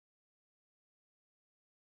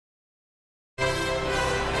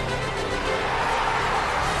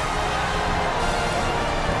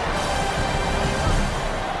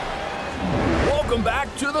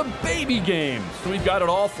to the baby games. We've got it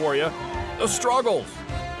all for you. The struggles.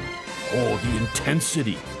 Oh, the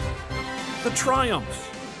intensity. The triumphs.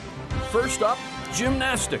 First up,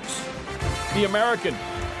 gymnastics. The American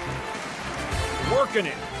working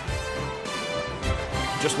it.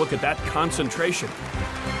 Just look at that concentration.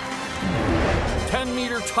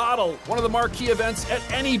 10-meter toddle, one of the marquee events at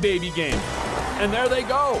any baby game. And there they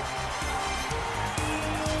go.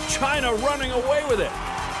 China running away with it.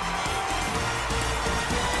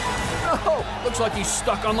 Oh, looks like he's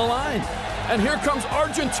stuck on the line. And here comes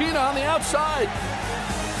Argentina on the outside.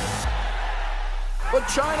 But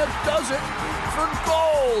China does it for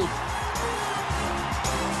gold.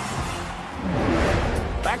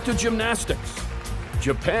 Back to gymnastics.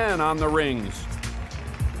 Japan on the rings.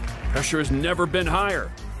 Pressure has never been higher.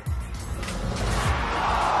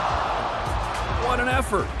 What an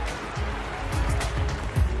effort.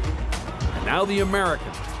 And now the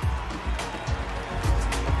Americans.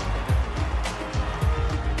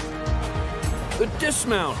 The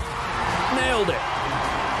dismount. Nailed it.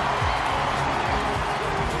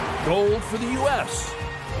 Gold for the U.S.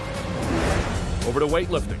 Over to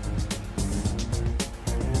weightlifting.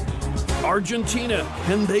 Argentina,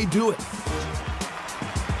 can they do it?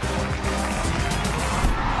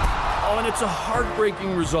 Oh, and it's a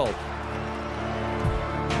heartbreaking result.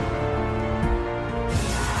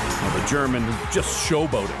 Well, the German is just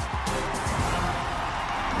showboating.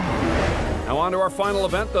 Now on to our final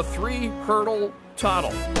event, the 3-hurdle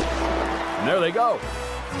toddle. And there they go.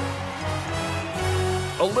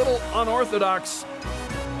 A little unorthodox.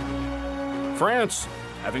 France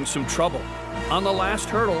having some trouble on the last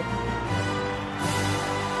hurdle.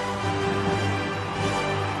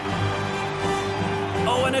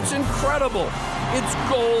 Oh, and it's incredible. It's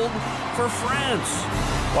gold for France.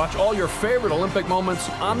 Watch all your favorite Olympic moments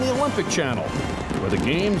on the Olympic Channel, where the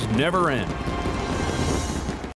games never end.